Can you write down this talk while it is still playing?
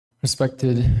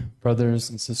Respected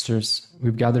brothers and sisters,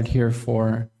 we've gathered here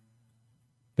for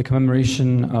the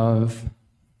commemoration of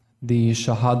the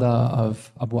Shahada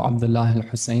of Abu Abdullah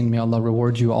al-Hussain. May Allah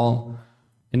reward you all.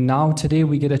 And now today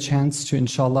we get a chance to,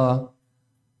 inshallah,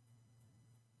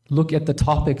 look at the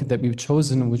topic that we've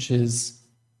chosen, which is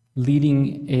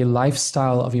leading a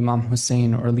lifestyle of Imam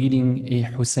Hussein, or leading a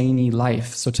Hussaini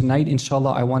life. So tonight,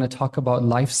 inshallah, I want to talk about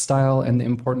lifestyle and the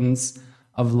importance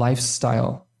of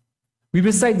lifestyle. We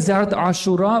recite Ziyarat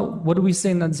Ashura. What do we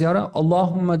say in that ziyarah?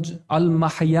 Allahumma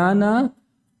al-mahyana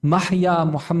mahya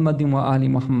Muhammadin wa ali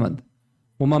Muhammad.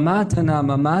 Wa mamatana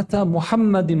mamata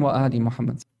Muhammadin wa ali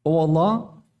Muhammad. O Allah,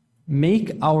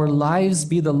 make our lives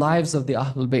be the lives of the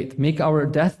Ahlul Bayt. Make our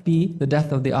death be the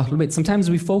death of the Ahlul Bayt. Sometimes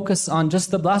we focus on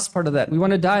just the last part of that. We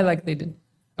want to die like they did.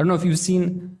 I don't know if you've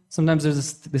seen, sometimes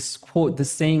there's this quote, this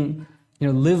saying,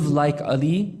 live like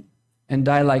Ali and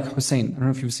die like Hussein. I don't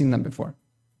know if you've seen that before.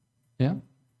 Yeah?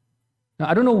 Now,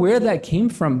 I don't know where that came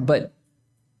from, but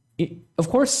of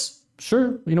course,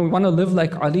 sure, we want to live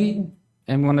like Ali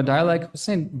and we want to die like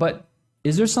Hussein, but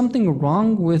is there something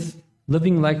wrong with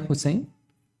living like Hussein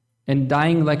and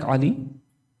dying like Ali?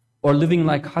 Or living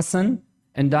like Hassan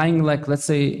and dying like, let's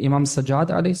say, Imam Sajjad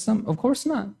alayhi salam? Of course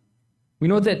not. We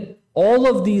know that all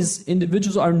of these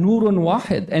individuals are Nurun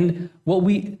Wahid. And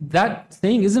that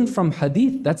saying isn't from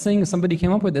Hadith. That saying somebody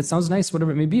came up with. It sounds nice,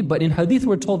 whatever it may be. But in Hadith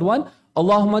we're told what?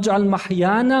 Allahumma ja'al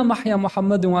mahyana mahya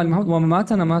Muhammadin wa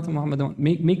mamatana mata Muhammadin.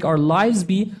 Make our lives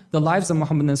be the lives of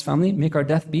Muhammad and his family. Make our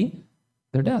death be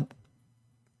their death.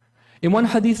 In one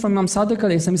Hadith from Imam Sadiq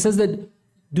alayhi salam, he says that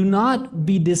do not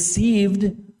be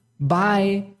deceived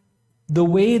by the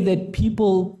way that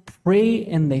people pray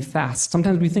and they fast.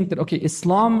 Sometimes we think that, okay,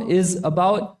 Islam is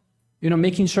about,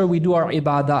 making sure we do our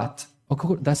ibadat.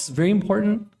 Okay, that's very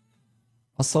important.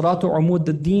 As-salatu umud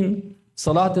ad-din.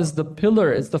 Salat is the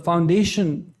pillar, it's the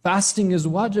foundation. Fasting is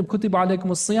wajib, kutiba alaykum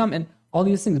as-siyam, and all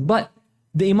these things. But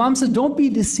the Imam says, don't be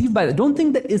deceived by that. Don't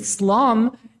think that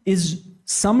Islam is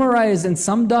summarized and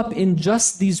summed up in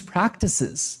just these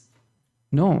practices.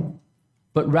 No.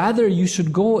 But rather you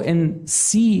should go and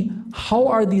see how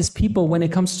are these people when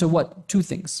it comes to what? Two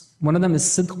things. One of them is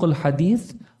sidqul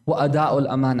hadith wa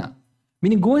ada'ul amana.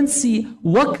 Meaning go and see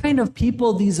what kind of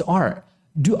people these are.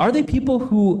 Are they people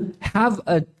who have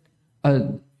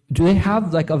do they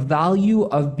have like a value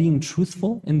of being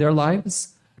truthful in their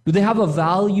lives? Do they have a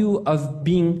value of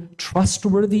being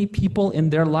trustworthy people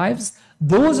in their lives?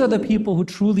 Those are the people who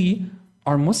truly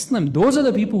are Muslim. Those are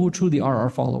the people who truly are our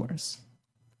followers.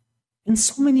 And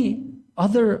so many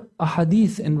other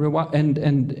ahadith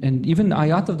and even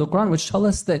ayat of the Quran which tell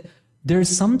us that there's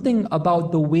something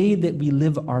about the way that we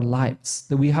live our lives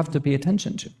that we have to pay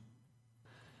attention to.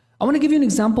 I want to give you an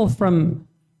example from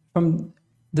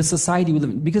the society we live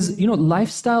in, because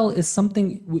lifestyle is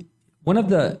something. One of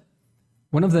the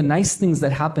nice things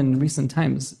that happened in recent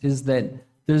times is that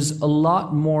there's a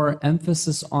lot more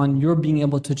emphasis on your being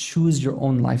able to choose your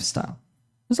own lifestyle.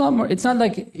 There's a lot more. It's not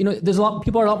like,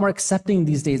 people are a lot more accepting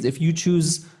these days if you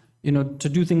choose, to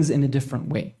do things in a different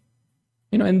way.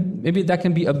 And maybe that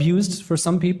can be abused for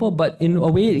some people, but in a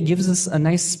way it gives us a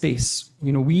nice space.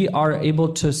 We are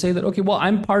able to say that, okay, well,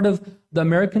 I'm part of the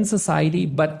American society,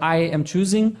 but I am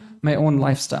choosing my own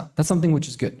lifestyle. That's something which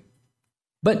is good.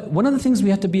 But one of the things we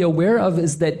have to be aware of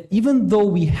is that even though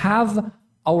we have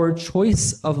our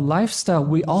choice of lifestyle,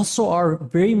 we also are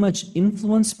very much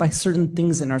influenced by certain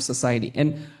things in our society.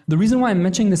 And the reason why I'm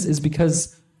mentioning this is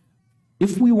because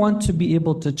if we want to be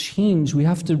able to change, we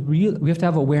have to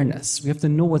have awareness. We have to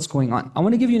know what's going on. I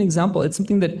want to give you an example. It's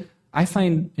something that I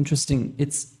find interesting.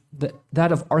 It's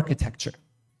that of architecture.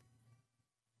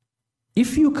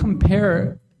 If you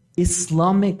compare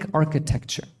Islamic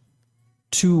architecture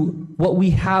to what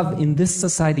we have in this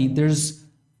society, there's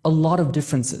a lot of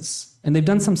differences. And they've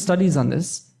done some studies on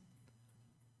this.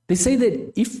 They say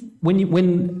that when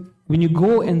you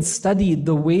go and study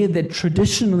the way that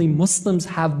traditionally Muslims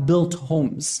have built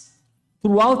homes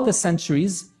throughout the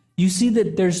centuries, you see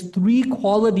that there's three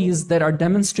qualities that are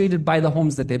demonstrated by the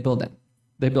homes that they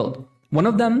build. One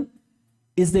of them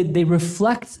is that they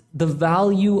reflect the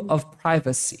value of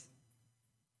privacy.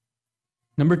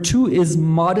 Number two is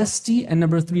modesty, and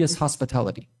number three is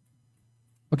hospitality.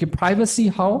 Okay, privacy,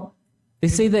 how? They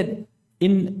say that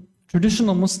in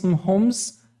traditional Muslim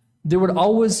homes, there would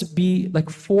always be like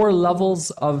 4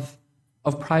 levels of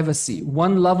privacy.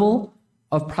 One level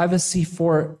of privacy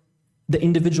for the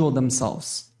individual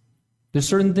themselves. There's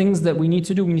certain things that we need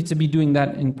to do. We need to be doing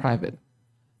that in private.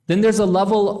 Then there's a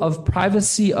level of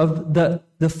privacy of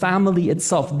the family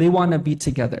itself. They want to be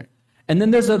together. And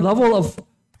then there's a level of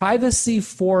privacy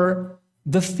for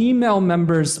the female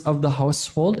members of the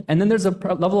household, and then there's a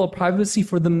level of privacy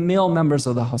for the male members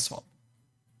of the household.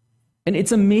 And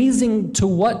it's amazing to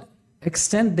what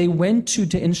extent they went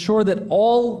to ensure that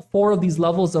all four of these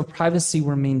levels of privacy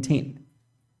were maintained.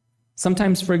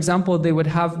 Sometimes, for example, they would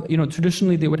have,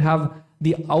 traditionally they would have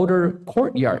the outer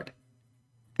courtyard.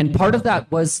 And part of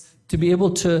that was to be able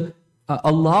to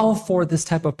allow for this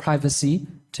type of privacy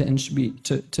to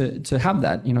have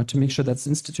that, to make sure that's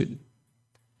instituted.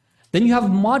 Then you have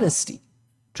modesty.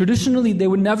 Traditionally, they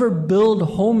would never build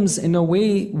homes in a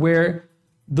way where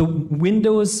the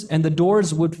windows and the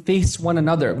doors would face one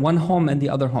another, one home and the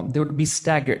other home. They would be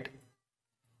staggered.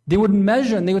 They would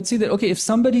measure and they would see that, okay, if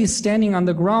somebody is standing on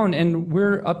the ground and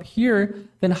we're up here,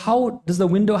 then how does the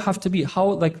window have to be?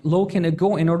 How low can it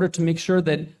go in order to make sure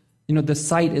that the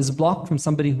sight is blocked from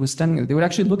somebody who is standing there? They would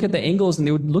actually look at the angles and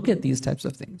they would look at these types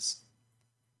of things.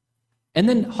 And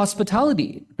then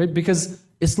hospitality, right? Because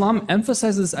Islam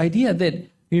emphasizes this idea that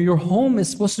your home is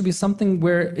supposed to be something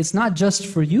where it's not just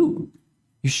for you.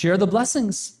 You share the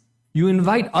blessings. You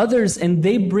invite others and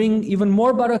they bring even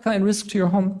more barakah and rizq to your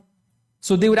home.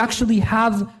 So they would actually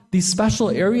have these special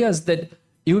areas that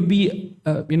it would be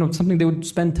something they would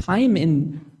spend time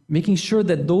in making sure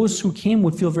that those who came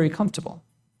would feel very comfortable.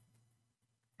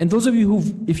 And those of you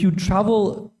if you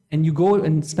travel and you go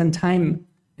and spend time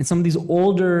in some of these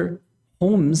older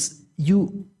homes,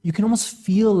 you can almost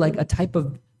feel like a type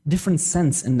of different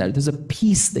sense in there. There's a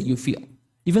peace that you feel.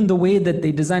 Even the way that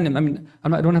they design them. I mean,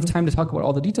 I don't have time to talk about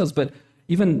all the details, but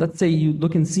even let's say you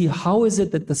look and see how is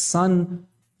it that the sun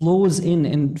flows in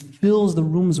and fills the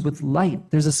rooms with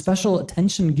light. There's a special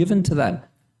attention given to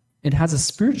that. It has a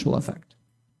spiritual effect.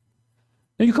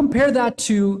 Now you compare that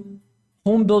to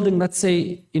home building, let's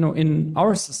say, in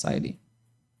our society.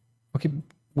 Okay,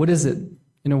 what is it?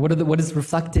 What is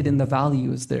reflected in the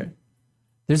values there?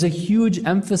 There's a huge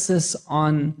emphasis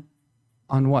on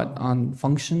what? On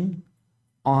function,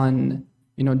 on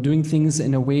doing things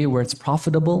in a way where it's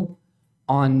profitable,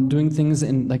 on doing things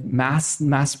in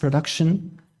mass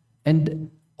production. And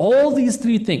all these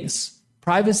three things,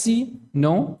 privacy,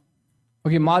 no.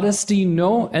 Okay, modesty,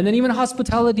 no. And then even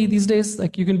hospitality these days,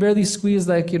 you can barely squeeze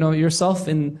yourself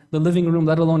in the living room,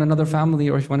 let alone another family,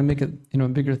 or if you want to make it a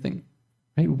bigger thing.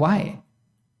 Right? Why?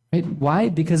 Right? Why?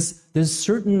 Because there's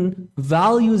certain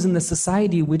values in the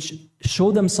society which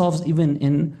show themselves even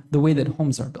in the way that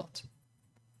homes are built.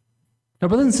 Now,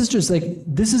 brothers and sisters,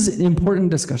 this is an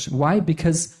important discussion. Why?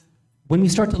 Because when we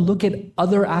start to look at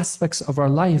other aspects of our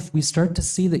life, we start to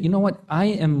see that, I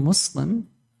am Muslim,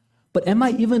 but am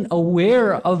I even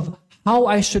aware of how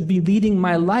I should be leading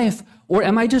my life? Or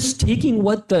am I just taking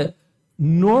what the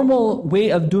normal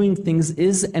way of doing things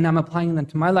is and I'm applying them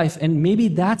to my life? And maybe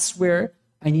that's where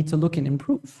I need to look and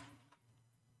improve.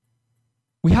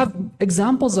 We have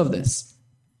examples of this.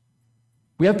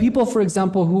 We have people, for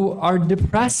example, who are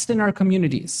depressed in our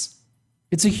communities.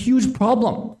 It's a huge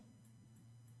problem.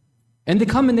 And they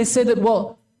come and they say that,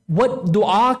 well, what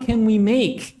dua can we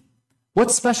make? What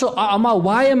special amal?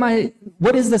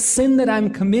 What is the sin that I'm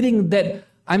committing that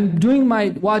I'm doing my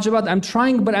wajibat, I'm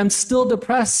trying, but I'm still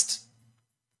depressed?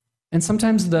 And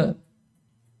sometimes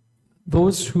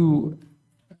those who,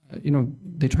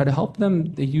 they try to help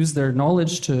them, they use their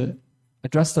knowledge to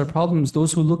address their problems.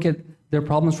 Those who look at their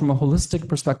problems from a holistic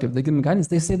perspective, they give them guidance.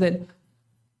 They say that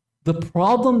the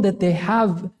problem that they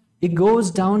have, it goes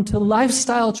down to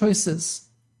lifestyle choices.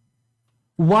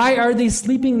 Why are they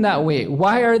sleeping that way?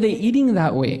 Why are they eating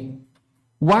that way?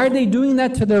 Why are they doing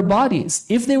that to their bodies?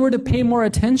 If they were to pay more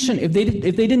attention, if they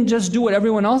didn't just do what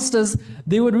everyone else does,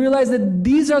 they would realize that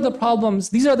these are the problems,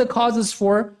 these are the causes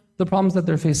for the problems that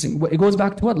they're facing. It goes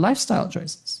back to what? Lifestyle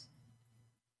choices.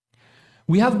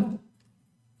 We have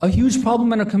a huge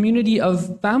problem in a community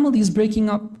of families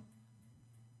breaking up.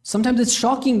 Sometimes it's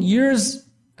shocking, years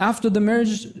after the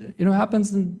marriage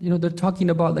happens, and they're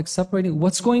talking about separating.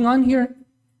 What's going on here?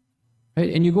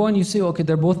 Right? And you go and you say, okay,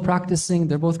 they're both practicing,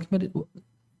 they're both committed.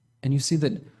 And you see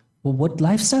that, well, what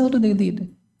lifestyle do they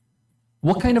lead?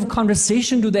 What kind of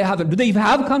conversation do they have? Do they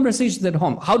have conversations at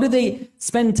home? How do they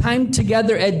spend time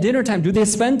together at dinner time? Do they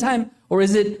spend time, or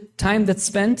is it time that's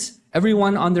spent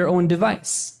everyone on their own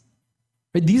device?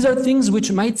 Right? These are things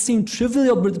which might seem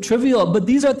trivial, but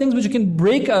these are things which can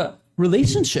break a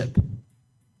relationship.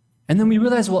 And then we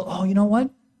realize, well, oh, you know what?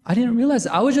 I didn't realize.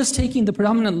 I was just taking the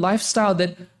predominant lifestyle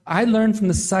that I learned from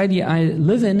the society I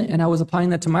live in, and I was applying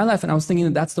that to my life, and I was thinking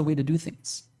that that's the way to do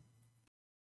things.